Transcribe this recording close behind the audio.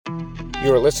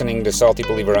You are listening to Salty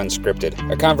Believer Unscripted,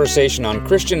 a conversation on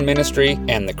Christian ministry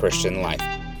and the Christian life.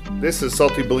 This is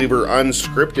Salty Believer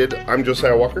Unscripted. I'm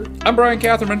Josiah Walker. I'm Brian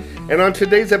Catherman. And on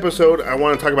today's episode, I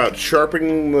want to talk about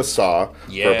sharpening the saw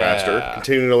for a pastor,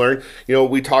 continuing to learn. You know,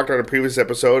 we talked on a previous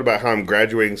episode about how I'm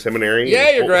graduating seminary.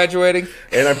 Yeah, you're graduating.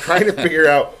 And I'm trying to figure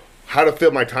out how to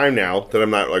fill my time now that I'm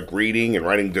not like reading and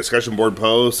writing discussion board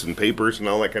posts and papers and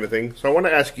all that kind of thing. So I want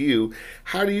to ask you,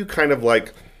 how do you kind of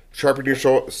like sharpen your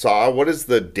saw? What is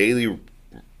the daily,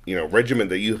 regimen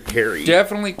that you carry?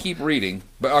 Definitely keep reading.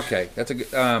 But okay, that's a good.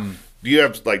 Do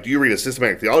you read a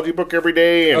systematic theology book every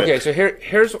day? Okay, so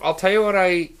here's I'll tell you what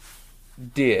I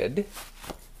did,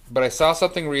 but I saw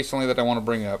something recently that I want to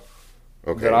bring up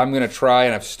that I'm going to try,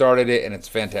 and I've started it, and it's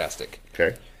fantastic.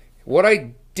 Okay. What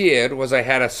I did was I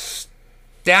had a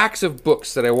stacks of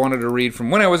books that I wanted to read from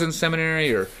when I was in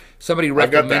seminary, or somebody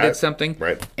recommended something,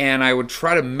 right? And I would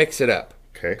try to mix it up.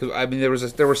 Okay. Because I mean,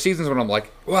 there were seasons when I'm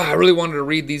like, wow, I really wanted to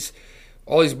read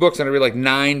all these books, and I read like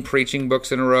 9 preaching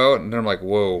books in a row, and then I'm like,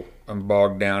 whoa, I'm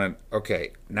bogged down, and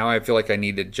okay, now I feel like I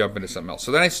need to jump into something else.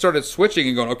 So then I started switching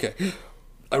and going, okay,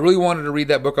 I really wanted to read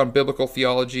that book on biblical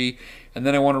theology, and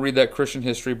then I want to read that Christian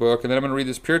history book, and then I'm going to read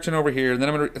this Puritan over here, and then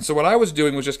and so what I was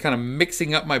doing was just kind of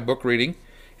mixing up my book reading,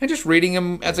 and just reading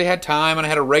them as I had time, and I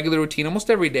had a regular routine. Almost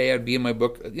every day I'd be in my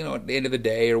book, at the end of the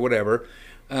day or whatever,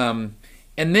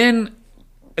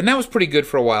 and that was pretty good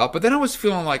for a while. But then I was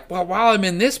feeling like, well, while I'm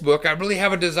in this book, I really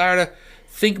have a desire to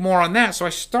think more on that. So I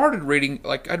started reading,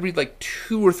 I'd read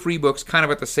 2 or 3 books kind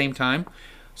of at the same time.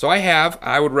 So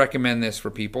I would recommend this for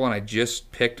people, and I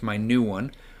just picked my new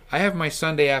one. I have my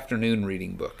Sunday afternoon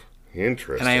reading book.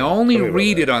 Interesting. And I only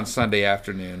read it on Sunday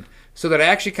afternoon, so that I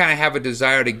actually kind of have a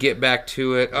desire to get back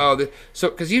to it.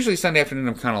 Because usually Sunday afternoon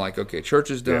I'm kind of like, okay,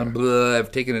 church is done, blah,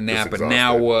 I've taken a nap, and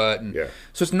now what? And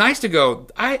so it's nice to go,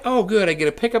 good, I get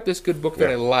to pick up this good book that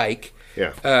I like,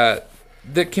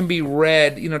 that can be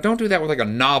read. Don't do that with like a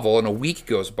novel and a week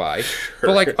goes by.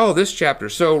 Sure. But this chapter.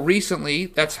 So recently,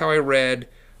 that's how I read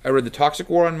The Toxic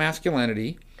War on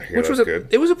Masculinity, which was good.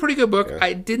 It was a pretty good book. Yeah.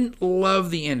 I didn't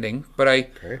love the ending, but I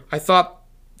thought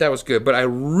that was good. But I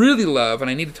really love, and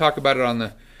I need to talk about it on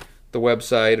the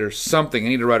website or something. I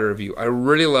need to write a review. I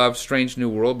really love Strange New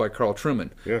World by Carl Trueman.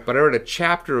 Yeah. But I read a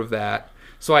chapter of that.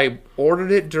 So I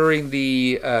ordered it during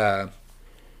the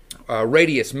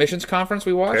Radius Missions Conference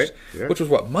we watched, which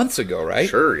was, months ago, right?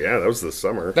 Sure, yeah. That was the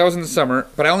summer. That was in the summer.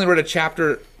 But I only read a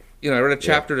chapter, I read a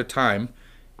chapter at a time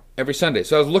every Sunday.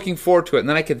 So I was looking forward to it, and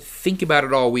then I could think about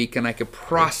it all week, and I could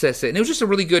process it. And it was just a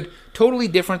really good, totally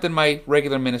different than my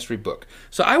regular ministry book.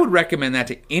 So I would recommend that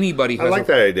to anybody who I like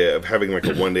that idea of having like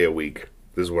a one day a week.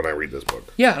 This is when I read this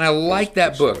book. Yeah, and I like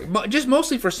that book. Just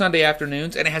mostly for Sunday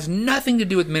afternoons, and it has nothing to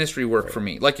do with ministry work for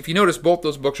me. Like, if you notice, both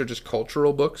those books are just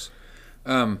cultural books.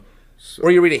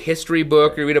 Or you read a history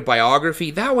book, or you read a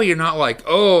biography. That way you're not like,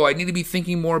 I need to be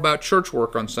thinking more about church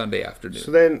work on Sunday afternoon.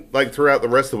 So then, throughout the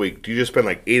rest of the week, do you just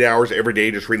spend 8 hours every day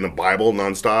just reading the Bible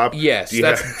nonstop? Yes,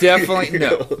 that's definitely,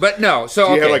 no. But no, so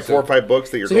do you have 4 or 5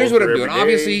 books that you're going through? So here's what I'm doing.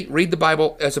 Obviously, read the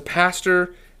Bible. As a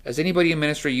pastor, as anybody in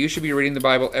ministry, you should be reading the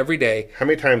Bible every day. How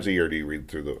many times a year do you read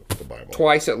through the Bible?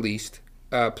 Twice at least.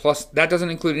 Plus, that doesn't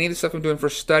include any of the stuff I'm doing for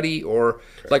study or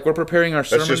we're preparing our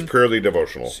sermon. That's just purely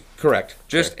devotional. Correct.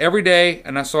 Just every day.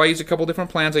 And so I use a couple different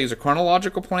plans. I use a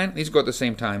chronological plan. These go at the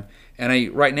same time.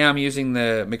 And right now I'm using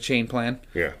the McChain plan.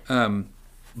 Yeah.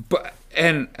 But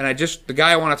the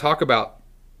guy I want to talk about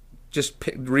just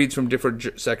reads from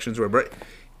different sections. But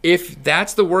if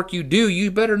that's the work you do,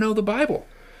 you better know the Bible.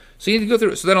 So you need to go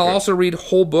through it. So then I'll also read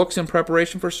whole books in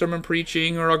preparation for sermon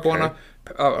preaching, or I'll go on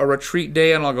a retreat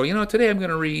day, and I'll go, today I'm going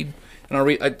to read, and I'll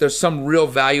read. There's some real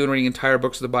value in reading entire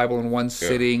books of the Bible in one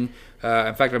sitting.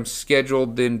 In fact, I'm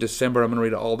scheduled in December. I'm going to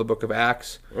read all the book of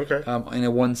Acts. In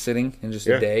a one sitting in just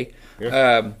a day.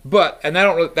 Yeah.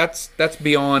 That's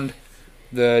beyond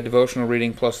the devotional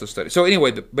reading plus the study. So anyway,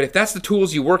 but if that's the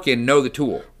tools you work in, know the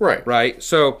tool. Right. Right.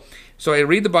 So I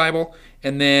read the Bible.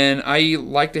 And then I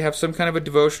like to have some kind of a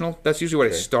devotional. That's usually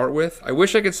what I start with. I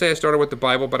wish I could say I started with the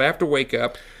Bible, but I have to wake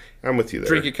up. I'm with you there.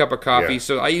 Drink a cup of coffee. Yeah.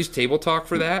 So I use Table Talk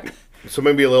for that. So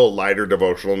maybe a little lighter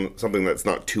devotional, something that's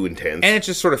not too intense. And it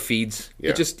just sort of feeds. Yeah.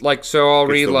 It just so I'll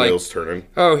read the wheels turning.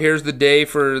 Here's the day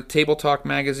for Table Talk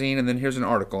magazine, and then here's an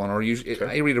article. And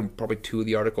I read probably 2 of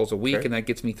the articles a week, and that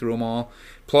gets me through them all.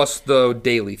 Plus the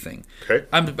daily thing. Okay.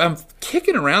 I'm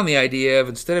kicking around the idea of,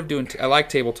 instead of doing, I like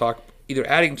Table Talk, either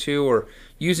adding to or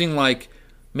using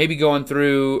maybe going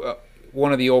through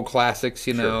one of the old classics,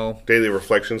 Daily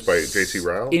Reflections by J.C.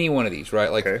 Ryle. Any one of these,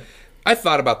 right? I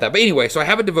thought about that. But anyway, so I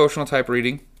have a devotional type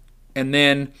reading, and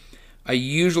then I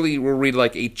usually will read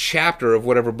like a chapter of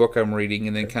whatever book I'm reading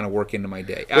and then kind of work into my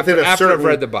day. Within After I've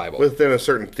read the Bible. Within a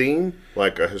certain theme,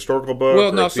 like a historical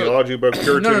book or a theology book,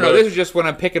 Puritan No. book? This is just when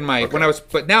I'm picking my... Okay.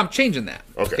 But now I'm changing that.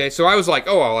 Okay. So I was like,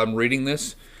 oh, well, I'm reading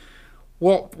this.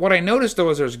 Well, what I noticed,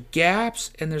 though, is there's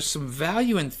gaps and there's some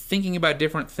value in thinking about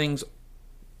different things,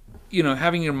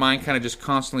 having your mind kind of just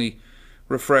constantly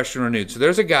refreshed and renewed. So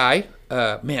there's a guy,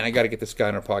 I got to get this guy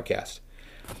on our podcast,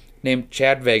 named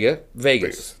Chad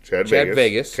Vegas. Chad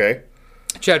Vegas. Okay.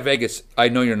 Chad Vegas, I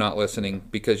know you're not listening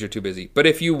because you're too busy. But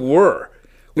if you were,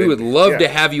 we would love to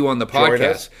have you on the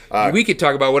podcast. We could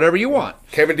talk about whatever you want.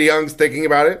 Kevin DeYoung's thinking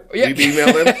about it. Yeah. We've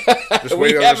emailed him. Just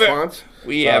waiting on a response.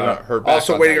 We haven't heard back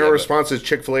Also on waiting that on a yet, response is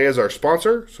Chick-fil-A as our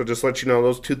sponsor. So just let you know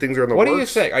those two things are in the What works. are you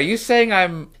saying? Are you saying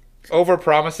I'm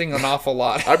over-promising an awful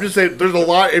lot? I'm just saying there's a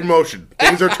lot in motion.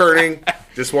 Things are turning.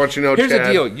 Just want you to know, Here's Chad.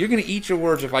 the deal. You're going to eat your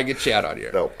words if I get Chad on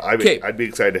here. No, I'd be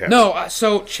excited to have him. No,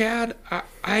 so Chad,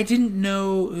 I didn't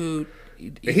know who...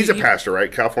 He's a pastor,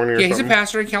 right? California or Yeah, he's a something?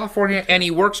 pastor in California, and he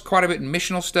works quite a bit in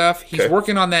missional stuff. He's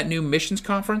working on that new missions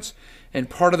conference and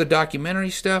part of the documentary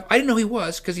stuff. I didn't know he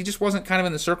was because he just wasn't kind of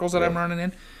in the circles that I'm running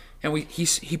in. And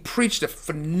he preached a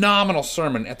phenomenal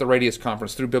sermon at the Radius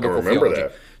Conference through Biblical Theology.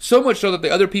 That. So much so that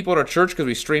the other people at our church, because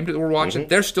we streamed it, we're watching,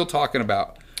 they're still talking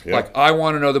about, like, I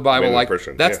want to know the Bible like...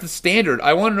 That's the standard.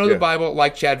 I want to know the Bible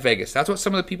like Chad Vegas. That's what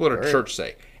some of the people at our church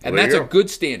say. And that's a good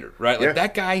standard, right? Like,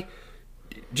 that guy,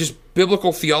 just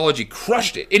biblical theology,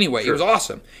 crushed it. Anyway, it was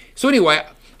awesome. So anyway,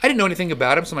 I didn't know anything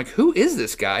about him, so I'm like, who is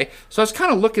this guy? So I was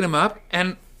kind of looking him up,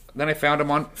 and... Then I found him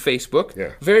on Facebook.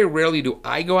 Yeah. Very rarely do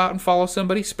I go out and follow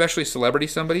somebody, especially celebrity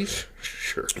somebodies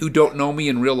who don't know me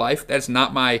in real life. That's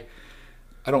not my...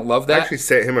 I don't love that. I actually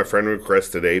sent him a friend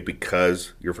request today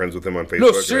because you're friends with him on Facebook.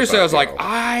 No, seriously, I was like,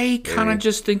 I kind of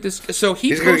just think this... So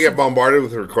he's going to get bombarded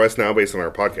with requests now based on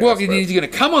our podcast. Well, he's going to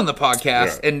come on the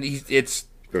podcast, and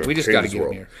we just got to get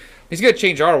him here. He's going to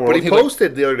change our world. But he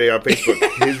posted the other day on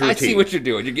Facebook his routine. I see what you're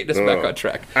doing. You're getting us back on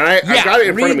track. And I got it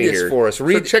in front of me this here. For us.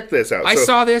 So check this out. I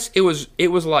saw this. It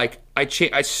was like I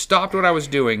stopped what I was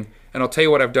doing, and I'll tell you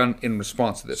what I've done in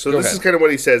response to this. So this is kind of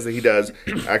what he says that he does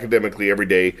academically every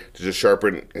day to just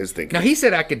sharpen his thinking. Now he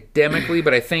said academically,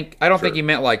 but I don't think he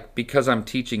meant like because I'm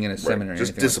teaching in a seminary.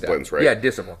 Just or anything disciplines, like right? Yeah,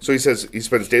 discipline. So he says he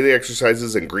spends daily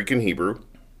exercises in Greek and Hebrew.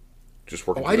 Just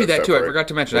working. I do that too. I forgot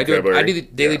to mention. I do the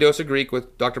daily dose of Greek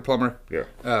with Dr. Plummer.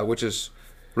 Yeah. Which is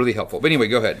really helpful. But anyway,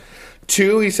 go ahead.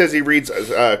 2, he says he reads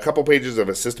a couple pages of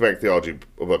a systematic theology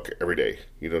book every day.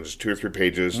 Just 2 or 3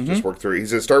 pages. Just work through it. He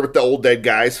says start with the old dead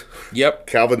guys. Yep.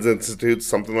 Calvin's Institute,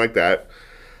 something like that.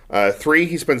 3,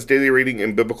 he spends daily reading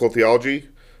in biblical theology,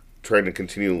 trying to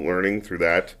continue learning through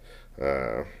that.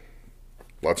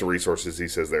 Lots of resources, he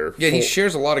says there. Yeah, he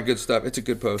shares a lot of good stuff. It's a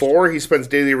good post. 4, he spends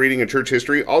daily reading in church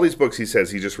history. All these books, he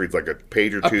says, he just reads like a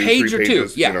page or two, 3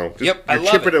 pages. Yeah. You're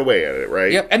chipping away at it,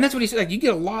 right? Yep, and that's what he said. Like, you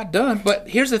get a lot done, but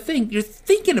here's the thing. You're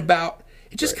thinking about,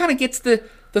 it just kind of gets the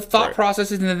thought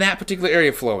processes in that particular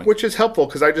area flowing. Which is helpful,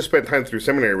 because I just spent time through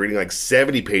seminary reading like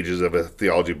 70 pages of a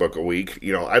theology book a week.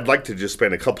 I'd like to just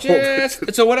spend a couple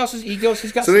So what else is he goes?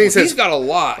 He's got he's got a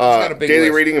lot. He's got a big daily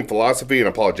list. reading in philosophy and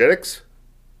apologetics.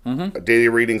 A daily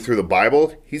reading through the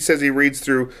Bible. He says he reads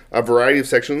through a variety of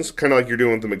sections, kind of like you're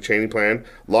doing with the McChaney plan.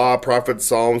 Law, prophets,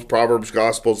 Psalms, Proverbs,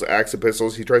 Gospels, Acts,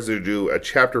 Epistles. He tries to do a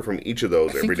chapter from each of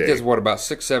those every day. He does, about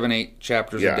 6, 7, 8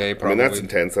 chapters a day, probably. That's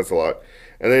intense. That's a lot.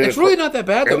 And then it's really not that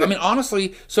bad, though.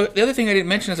 Honestly, so the other thing I didn't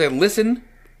mention is I listen.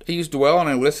 I use Dwell, and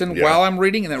I listen while I'm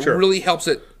reading, and that really helps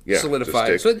it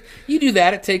solidify. So you do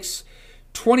that. It takes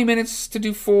 20 minutes to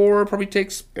do 4. Probably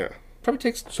takes...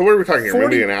 So what are we talking here?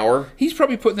 Maybe an hour? He's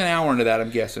probably putting an hour into that, I'm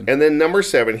guessing. And then number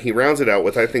 7, he rounds it out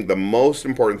with, I think, the most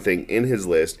important thing in his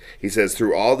list. He says,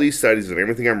 through all these studies and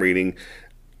everything I'm reading,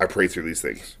 I pray through these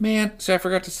things. Man, I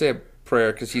forgot to say a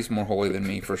prayer because he's more holy than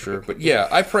me for sure. But yeah,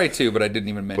 I pray too, but I didn't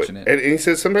even mention it. And he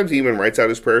says sometimes he even writes out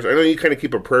his prayers. I know you kind of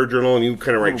keep a prayer journal and you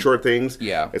kind of write short things.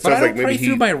 Yeah, but I don't pray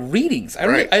through my readings.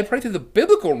 I pray through the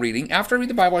biblical reading. After I read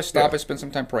the Bible, I stop. I spend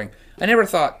some time praying. I never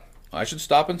thought, I should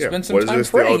stop and spend some time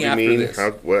praying after this.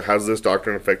 How does this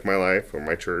doctrine affect my life or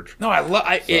my church? No,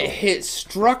 it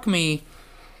struck me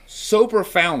so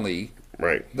profoundly,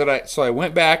 right? That I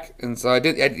went back and so I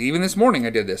did. Even this morning, I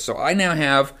did this. So I now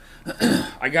have,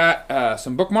 I got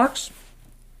some bookmarks.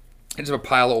 I just have a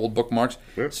pile of old bookmarks.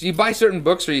 Yeah. So you buy certain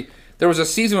books, or there was a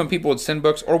season when people would send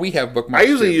books, or we have bookmarks. I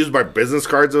usually use my business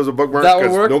cards as a bookmark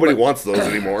because nobody wants those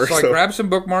anymore. So I grabbed some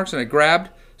bookmarks and I grabbed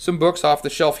some books off the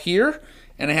shelf here.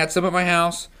 And I had some at my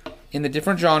house in the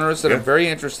different genres that I'm very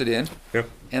interested in. Yeah.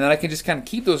 And then I can just kind of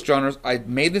keep those genres. I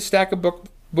made this stack of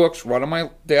books right on my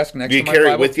desk next Do you to my carry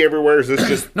it Bible. with you everywhere? Or is this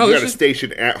just No, you this got a is-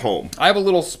 station at home? I have a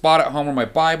little spot at home where my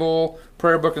Bible,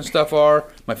 prayer book, and stuff are.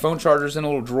 My phone charger's in a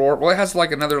little drawer. Well, it has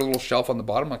like another little shelf on the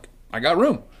bottom. Like, I got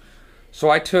room. So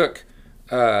I took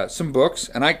some books,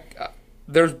 and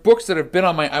there's books that have been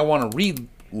on my I want to read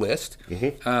list.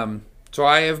 So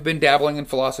I have been dabbling in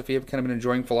philosophy. I've kind of been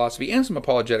enjoying philosophy and some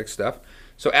apologetic stuff.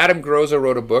 So Adam Groza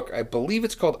wrote a book. I believe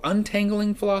it's called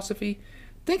Untangling Philosophy.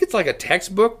 I think it's like a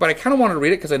textbook, but I kind of wanted to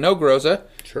read it because I know Groza.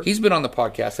 Sure. He's been on the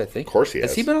podcast, I think. Of course he has.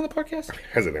 Has he been on the podcast?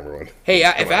 Hasn't everyone? Hey,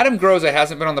 if Adam Groza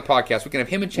hasn't been on the podcast, we can have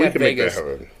him and Chad can make that Vegas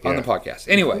happen. on the Yeah. podcast.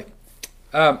 Anyway,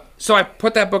 so I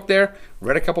put that book there,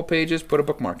 read a couple pages, put a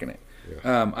bookmark in it.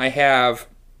 I have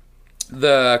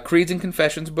the Creeds and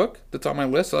Confessions book that's on my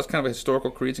list. So that's kind of a historical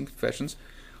Creeds and Confessions.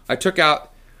 I took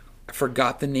out, I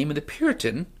forgot the name of the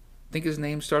Puritan. I think his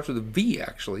name starts with a V,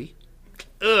 actually.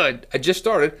 I just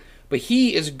started. But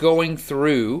he is going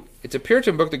through, it's a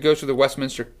Puritan book that goes through the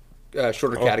Westminster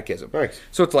Shorter Catechism. Nice.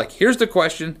 So it's like, here's the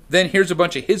question, then here's a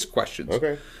bunch of his questions.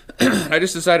 Okay. I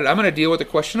just decided I'm going to deal with a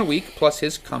question a week plus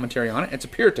his commentary on it. It's a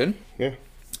Puritan. Yeah.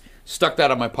 Stuck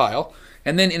that on my pile.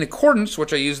 And then in accordance,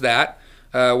 which I use that,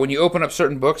 when you open up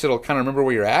certain books, it'll kind of remember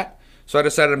where you're at. So I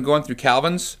decided I'm going through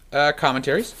Calvin's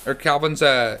commentaries, or Calvin's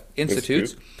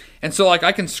Institutes. And so like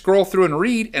I can scroll through and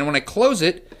read, and when I close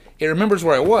it, it remembers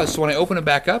where I was. So when I open it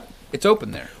back up, it's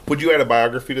open there. Would you add a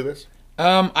biography to this?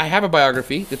 I have a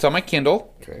biography that's on my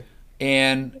Kindle. Okay.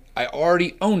 And I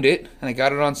already owned it, and I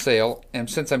got it on sale. And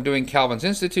since I'm doing Calvin's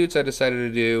Institutes, I decided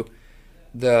to do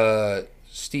the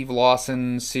Steve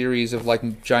Lawson series of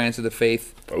like Giants of the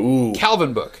Faith Ooh.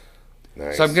 Calvin book.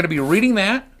 Nice. So I'm going to be reading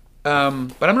that, but I'm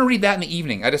going to read that in the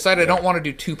evening. I decided I don't want to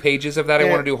do 2 pages of that. I Yeah.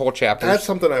 want to do whole chapters. That's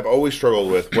something I've always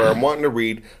struggled with, where I'm wanting to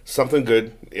read something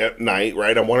good at night,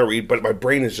 right? I want to read, but my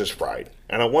brain is just fried.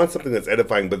 And I want something that's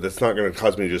edifying, but that's not going to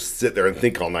cause me to just sit there and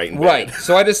think all night. In bed. Right.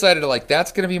 So I decided like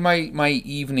that's going to be my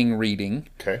evening reading,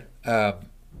 Okay.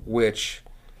 which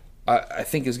I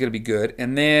think is going to be good.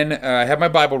 And then I have my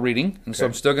Bible reading, and so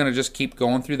I'm still going to just keep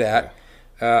going through that.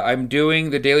 I'm doing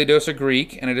the Daily Dose of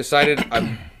Greek, and I decided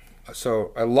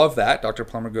so I love that. Dr.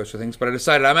 Plummer goes through things, but I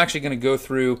decided I'm actually going to go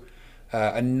through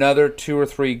another 2 or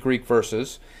 3 Greek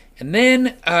verses. And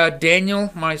then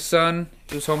Daniel, my son,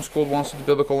 who's homeschooled, wants to do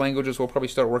biblical languages. We'll probably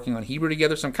start working on Hebrew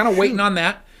together. So I'm kind of waiting on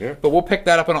that. Yeah. But we'll pick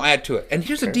that up and I'll add to it. And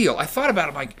here's the deal. I thought about it.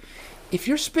 I'm like, if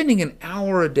you're spending an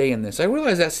hour a day in this, I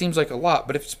realize that seems like a lot.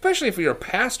 But especially if you're a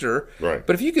pastor. Right.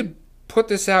 But if you could put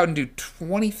this out and do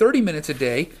 20, 30 minutes a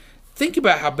day, think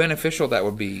about how beneficial that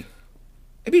would be.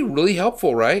 It'd be really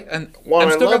helpful, right? And Well, I'm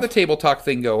I still got love- the table talk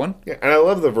thing going. Yeah, and I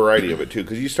love the variety of it too,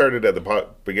 because you started at the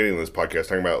beginning of this podcast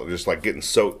talking about just like getting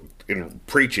soaked in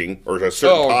preaching or a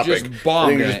certain topic, just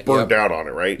bombed and then in you just it, burned yep. out on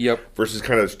it, right? Yep. Versus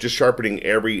kind of just sharpening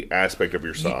every aspect of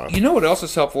your saw. You know what else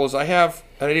is helpful is I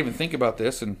didn't even think about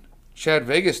this, and Chad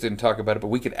Vegas didn't talk about it, but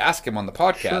we could ask him on the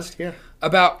podcast Sure, yeah.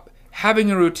 about having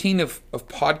a routine of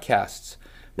podcasts.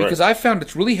 Because Right. I found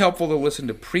it's really helpful to listen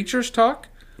to preachers talk.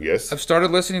 Yes. I've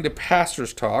started listening to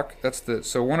pastors talk.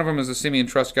 So one of them is the Simeon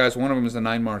Trust guys, one of them is the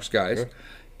Nine Marks guys.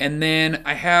 And then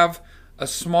I have a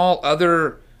small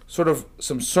other sort of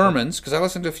some sermons, because I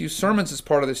listen to a few sermons as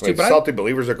part of this too. Like, But Salty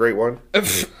Believer's a great one.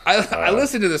 I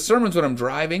listen to the sermons when I'm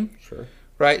driving. Sure.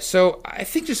 Right, so I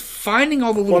think just finding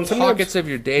all the little Well, sometimes- pockets of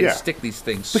your day yeah. to stick these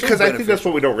things. Because so I think that's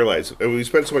what we don't realize. We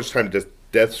spend so much time just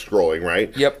death scrolling,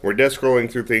 right? Yep. We're death scrolling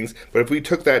through things. But if we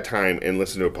took that time and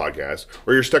listened to a podcast,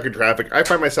 or you're stuck in traffic, I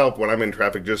find myself when I'm in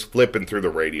traffic just flipping through the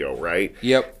radio, right?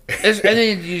 Yep, and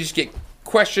then you just get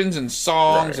questions and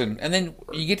songs, Right. and then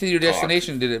you get to your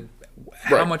destination.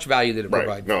 How Right. much value did it Right.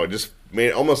 provide? No, it just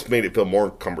almost made it feel more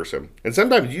cumbersome. And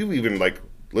sometimes you even like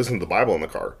listen to the Bible in the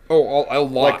car. Oh, a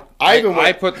lot. Like, I even I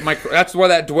went- put my. That's why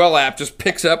that Dwell app just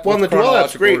picks up. Well, and the with Dwell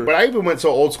app's chronological great, order. but I even went so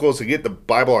old school as to get the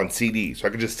Bible on CD, so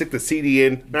I could just stick the CD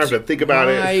in, not have to think about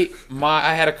it.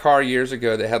 I had a car years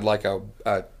ago that had like a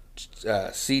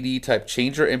CD type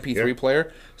changer MP3 Yeah.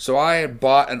 player. So I had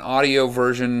bought an audio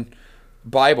version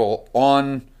Bible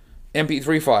on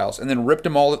MP3 files and then ripped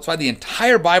them all. So I had the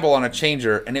entire Bible on a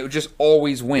changer, and it just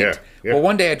always went. Yeah, yeah. Well,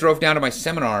 one day I drove down to my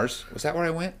seminars. Was that where I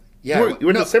went? Yeah. You went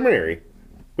no, to seminary.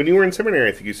 When you were in seminary,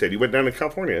 I think you said you went down to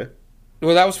California.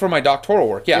 well, that was for my doctoral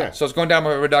work. Yeah. Yeah. So I was going down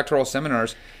my doctoral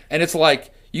seminars, and it's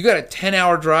like you got a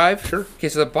 10-hour drive. Sure. Okay,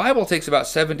 so the Bible takes about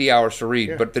 70 hours to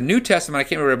read, but the New Testament I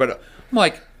can't remember. But I'm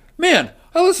like, man,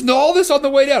 I listened to all this on the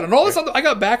way down, and all this. I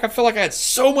got back, I felt like I had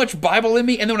so much Bible in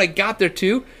me, and then when I got there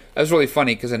too, that was really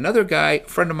funny because another guy, a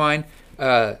friend of mine,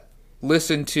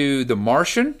 listened to The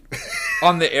Martian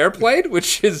on the airplane,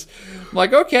 which is I'm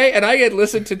like okay, and I had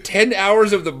listened to 10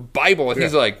 hours of the Bible, and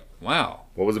he's like, wow.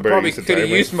 What was a better Probably use of could time? have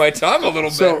used my time a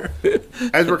little So, better.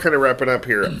 as we're kind of wrapping up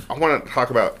here, I want to talk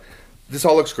about this.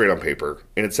 All looks great on paper,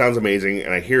 and it sounds amazing.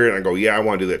 And I hear it, and I go, "Yeah, I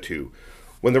want to do that too."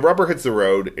 When the rubber hits the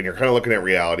road, and you're kind of looking at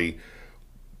reality,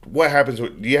 what happens?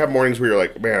 Do you have mornings where you're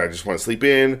like, "Man, I just want to sleep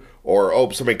in," or "Oh,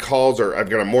 somebody calls," or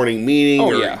 "I've got a morning meeting"?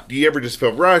 Oh, or yeah. do you ever just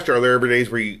feel rushed? Or are there ever days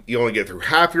where you only get through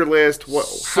half your list?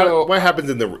 What happens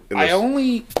in this? I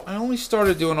only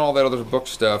started doing all that other book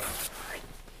stuff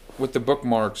with the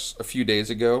bookmarks a few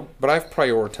days ago, but I've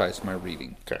prioritized my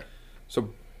reading. Okay. So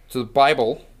the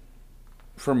Bible,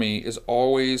 for me, is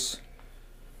always,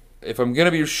 if I'm going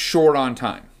to be short on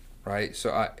time, right?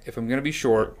 So if I'm going to be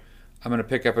short, I'm going to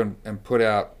pick up and put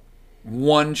out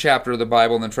one chapter of the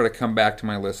Bible and then try to come back to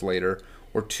my list later,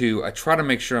 or two. I try to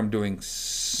make sure I'm doing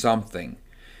something.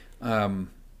 If I'm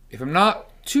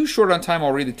not too short on time,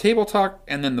 I'll read the Table Talk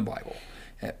and then the Bible.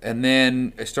 And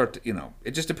then I start to,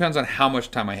 it just depends on how much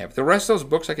time I have. The rest of those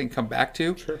books I can come back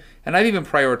to. Sure. And I've even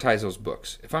prioritized those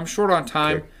books. If I'm short on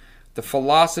time, Okay. the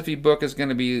philosophy book is going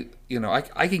to be,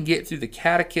 I can get through the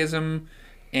catechism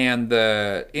and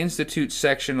the institute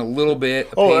section a little bit,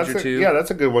 a page or two. Yeah, that's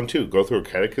a good one too. Go through a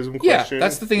catechism Yeah, question.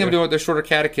 that's the thing I'm doing with the shorter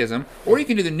catechism. Or you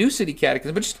can do the New City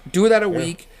Catechism, but just do that a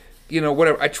week,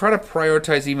 whatever. I try to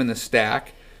prioritize even the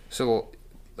stack. So,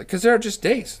 because there are just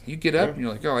days. You get up and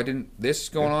you're like, oh, this is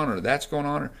going on or that's going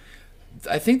on. Or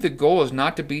I think the goal is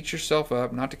not to beat yourself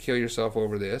up, not to kill yourself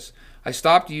over this. I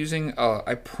stopped using,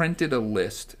 I printed a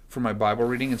list for my Bible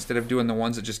reading instead of doing the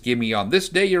ones that just give me on this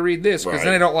day you read this. Because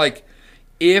then I don't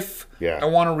if I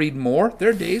want to read more, there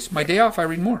are days, my day off, I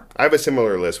read more. I have a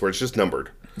similar list where it's just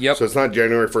numbered. Yep. So it's not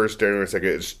January 1st, January 2nd.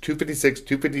 It's 256,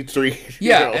 253.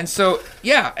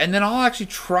 Yeah, and then I'll actually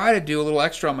try to do a little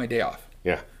extra on my day off.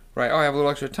 Yeah. Right, I have a little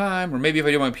extra time, or maybe if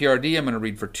I do my PRD, I'm going to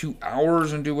read for 2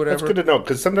 hours and do whatever. That's good to know,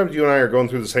 because sometimes you and I are going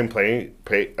through the same plan,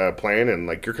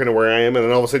 and you're kind of where I am, and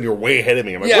then all of a sudden you're way ahead of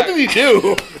me. I'm like, what did he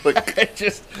do?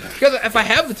 Just because if I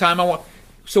have the time, I want.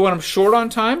 So when I'm short on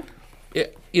time,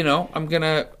 I'm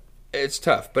gonna. It's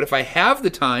tough, but if I have the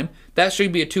time, that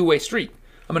should be a two-way street.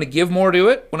 I'm going to give more to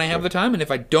it when I have the time, and if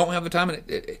I don't have the time,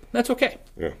 that's okay.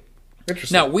 Yeah,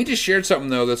 interesting. Now we just shared something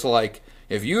though that's like,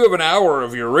 if you have an hour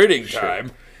of your reading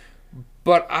time.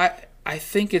 But I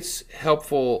think it's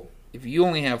helpful if you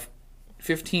only have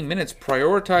 15 minutes,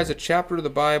 prioritize a chapter of the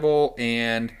Bible,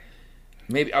 and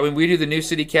we do the New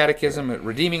City Catechism at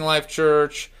Redeeming Life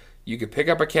Church. You could pick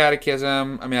up a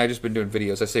catechism. I've just been doing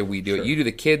videos. I say we do it. You do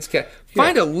the kids'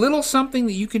 Find a little something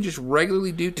that you can just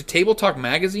regularly do. Table Talk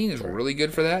Magazine is really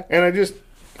good for that. And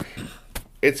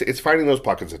it's finding those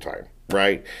pockets of time,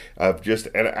 right?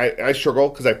 And I struggle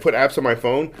because I put apps on my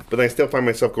phone, but then I still find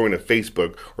myself going to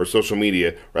Facebook or social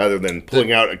media rather than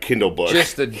pulling out a Kindle book.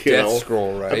 Just the death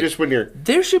scroll, right? Just when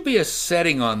there should be a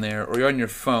setting on there or on your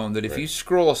phone that if you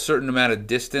scroll a certain amount of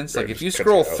distance, like if you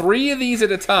scroll 3 of these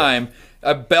at a time,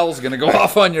 a bell's going to go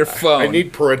off on your phone. I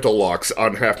need parental locks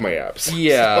on half my apps.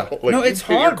 Yeah. So, no, it's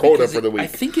hard quota because for the week. I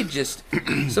think it just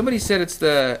somebody said it's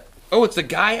the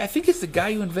guy. I think it's the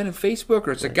guy who invented Facebook,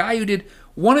 or it's the guy who did.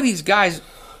 One of these guys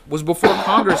was before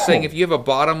Congress saying if you have a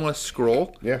bottomless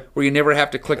scroll, where you never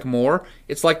have to click more,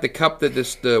 it's like the cup that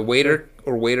the waiter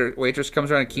or waitress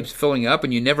comes around and keeps filling up,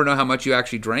 and you never know how much you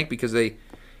actually drank because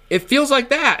it feels like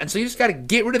that, and so you just got to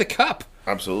get rid of the cup.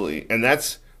 Absolutely, and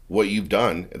that's what you've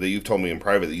done that you've told me in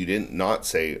private that you didn't not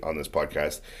say on this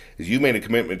podcast is you made a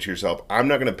commitment to yourself. I'm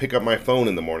not going to pick up my phone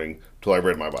in the morning till I've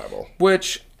read my Bible.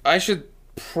 Which I should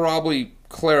probably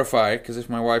clarify, because if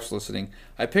my wife's listening,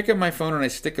 I pick up my phone and I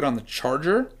stick it on the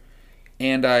charger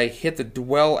and I hit the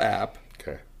Dwell app.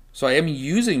 Okay. So I am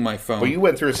using my phone. But you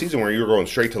went through a season where you were going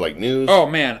straight to news. Oh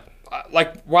man.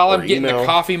 While I'm getting email. the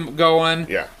coffee going.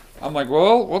 Yeah. I'm like,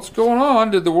 well, what's going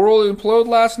on? Did the world implode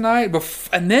last night?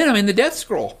 And then I'm in the death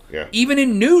scroll. Yeah. Even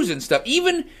in news and stuff.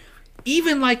 Even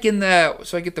like in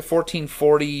so I get the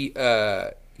 1440,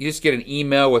 you just get an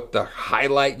email with the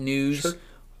highlight news,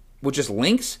 with just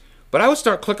links. But I would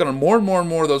start clicking on more and more and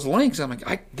more of those links. I'm like,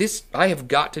 I have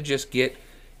got to just get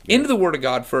into the Word of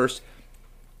God first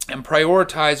and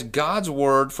prioritize God's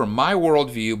Word from my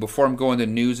worldview before I'm going to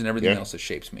news and everything else that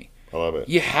shapes me. I love it.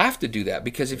 You have to do that,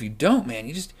 because if you don't,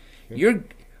 man,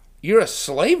 you're a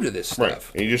slave to this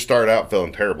stuff. Right. And you just start out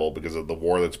feeling terrible because of the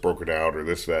war that's broken out or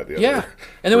this, that, the other. Yeah.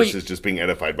 And then versus just being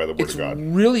edified by the Word of God.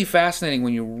 It's really fascinating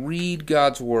when you read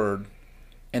God's Word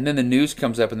and then the news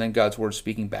comes up and then God's Word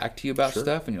speaking back to you about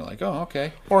stuff, and you're like, oh,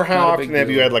 okay. Or how often have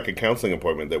you had a counseling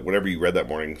appointment that whatever you read that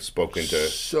morning spoke into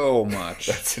so much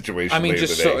that situation?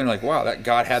 just so, and wow, that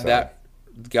God had that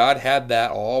God had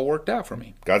that all worked out for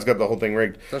me. God's got the whole thing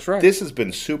rigged. That's right. This has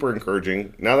been super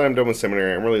encouraging. Now that I'm done with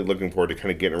seminary, I'm really looking forward to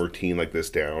kind of getting a routine like this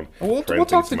down. We'll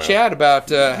talk to Chad about.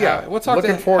 We'll talk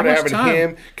looking forward to having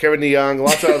him, Kevin DeYoung,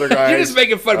 lots of other guys. You're just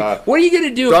making fun of me. What are you going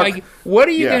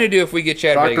to do? If we get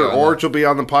Chad? Dr. Orch will be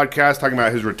on the podcast talking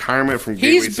about his retirement from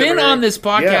Gateway He's been on this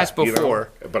podcast before,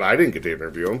 but I didn't get to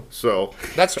interview him. So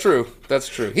that's true. That's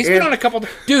true. He's been on a couple.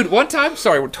 Dude, one time.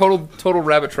 Sorry, we're total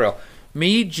rabbit trail.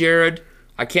 Me, Jared.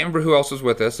 I can't remember who else was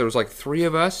with us. There was like 3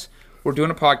 of us. We're doing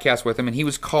a podcast with him, and he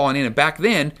was calling in. And back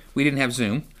then, we didn't have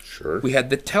Zoom. Sure. We had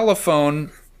the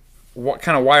telephone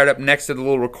kind of wired up next to the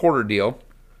little recorder deal.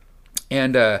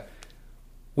 And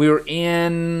we were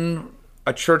in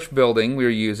a church building we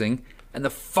were using, and the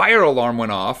fire alarm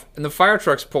went off, and the fire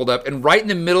trucks pulled up. And right in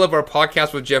the middle of our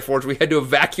podcast with Jeff Orch, we had to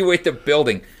evacuate the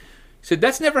building. He said,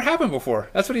 that's never happened before.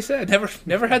 That's what he said.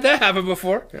 Never had that happen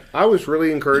before. Yeah. I was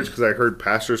really encouraged because I heard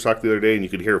pastors talk the other day and you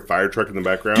could hear a fire truck in the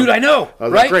background. Dude, I know. I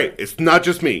was right? like, great. It's not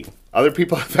just me. Other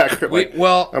people have background.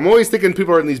 I'm always thinking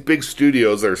people are in these big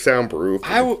studios that are soundproof.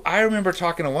 I remember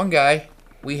talking to one guy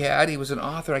he was an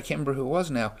author. I can't remember who it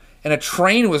was now. And a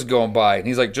train was going by. And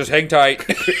he's like, just hang tight.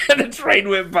 And a train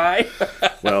went by.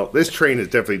 Well, this train is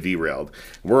definitely derailed.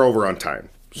 We're over on time.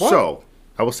 What? So,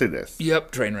 I will say this.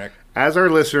 Yep, train wreck. As our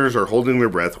listeners are holding their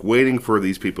breath, waiting for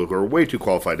these people who are way too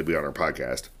qualified to be on our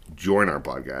podcast, join our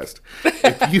podcast.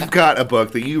 If you've got a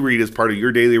book that you read as part of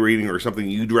your daily reading or something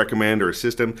you'd recommend or a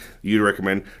system you'd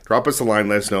recommend, drop us a line,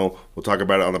 let us know. We'll talk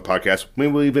about it on the podcast.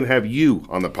 Maybe we'll even have you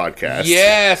on the podcast.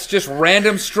 Yes, just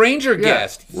random stranger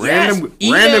guest. Random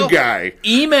guy.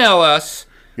 Email us.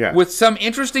 Yeah. With some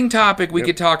interesting topic we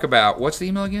could talk about. What's the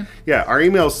email again? Yeah, our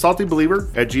email is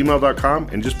saltybeliever@gmail.com,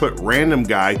 and just put random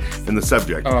guy in the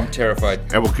subject. Oh, I'm terrified.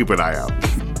 And we'll keep an eye out.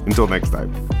 Until next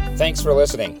time. Thanks for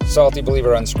listening. Salty Believer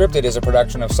Unscripted is a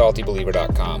production of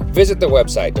saltybeliever.com. Visit the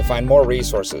website to find more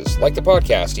resources like the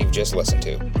podcast you've just listened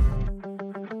to.